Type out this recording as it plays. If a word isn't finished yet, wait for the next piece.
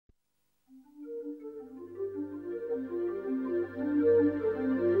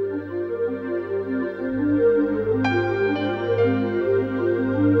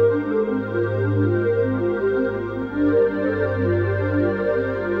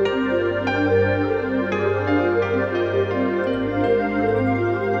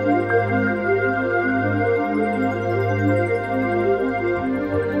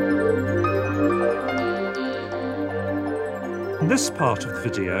this part of the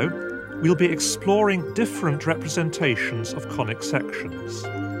video, we'll be exploring different representations of conic sections.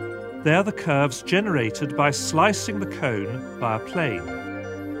 They are the curves generated by slicing the cone by a plane.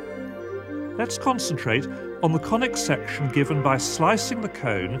 Let's concentrate on the conic section given by slicing the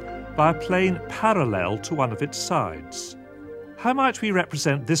cone by a plane parallel to one of its sides. How might we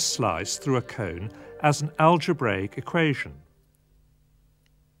represent this slice through a cone as an algebraic equation?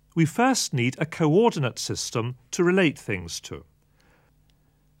 We first need a coordinate system to relate things to.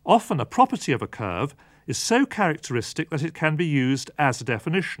 Often a property of a curve is so characteristic that it can be used as a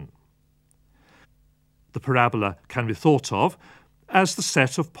definition. The parabola can be thought of as the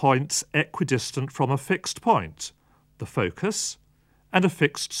set of points equidistant from a fixed point, the focus, and a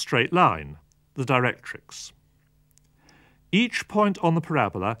fixed straight line, the directrix. Each point on the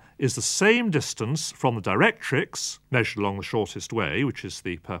parabola is the same distance from the directrix, measured along the shortest way, which is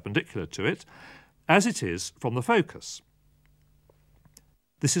the perpendicular to it, as it is from the focus.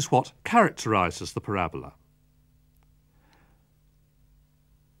 This is what characterises the parabola.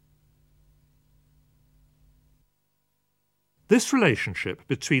 This relationship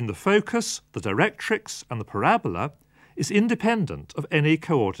between the focus, the directrix, and the parabola is independent of any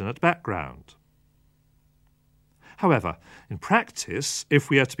coordinate background. However, in practice,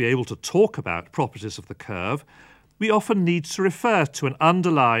 if we are to be able to talk about properties of the curve, we often need to refer to an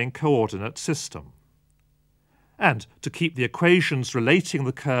underlying coordinate system. And to keep the equations relating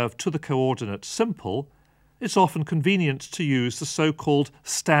the curve to the coordinate simple, it's often convenient to use the so-called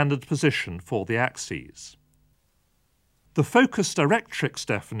standard position for the axes. The focus directrix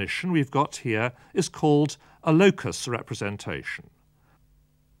definition we've got here is called a locus representation.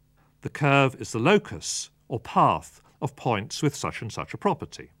 The curve is the locus, or path, of points with such and such a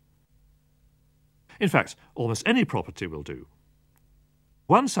property. In fact, almost any property will do.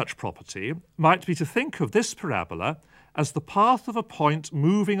 One such property might be to think of this parabola as the path of a point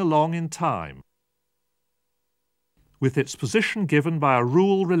moving along in time, with its position given by a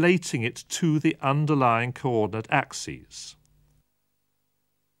rule relating it to the underlying coordinate axes.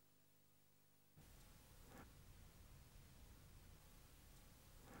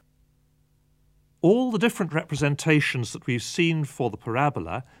 All the different representations that we've seen for the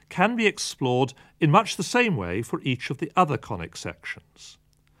parabola can be explored in much the same way for each of the other conic sections.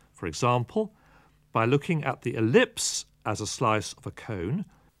 For example, by looking at the ellipse as a slice of a cone,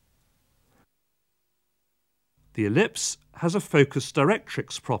 the ellipse has a focus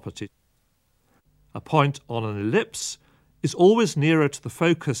directrix property. A point on an ellipse is always nearer to the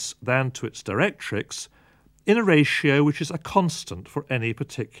focus than to its directrix in a ratio which is a constant for any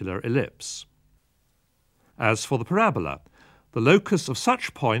particular ellipse. As for the parabola, the locus of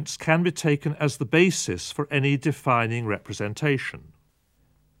such points can be taken as the basis for any defining representation.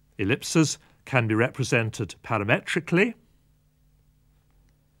 Ellipses can be represented parametrically,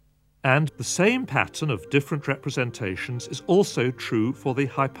 and the same pattern of different representations is also true for the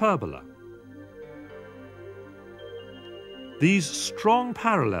hyperbola. These strong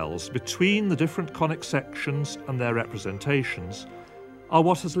parallels between the different conic sections and their representations are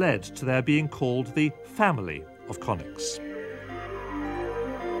what has led to their being called the family of conics.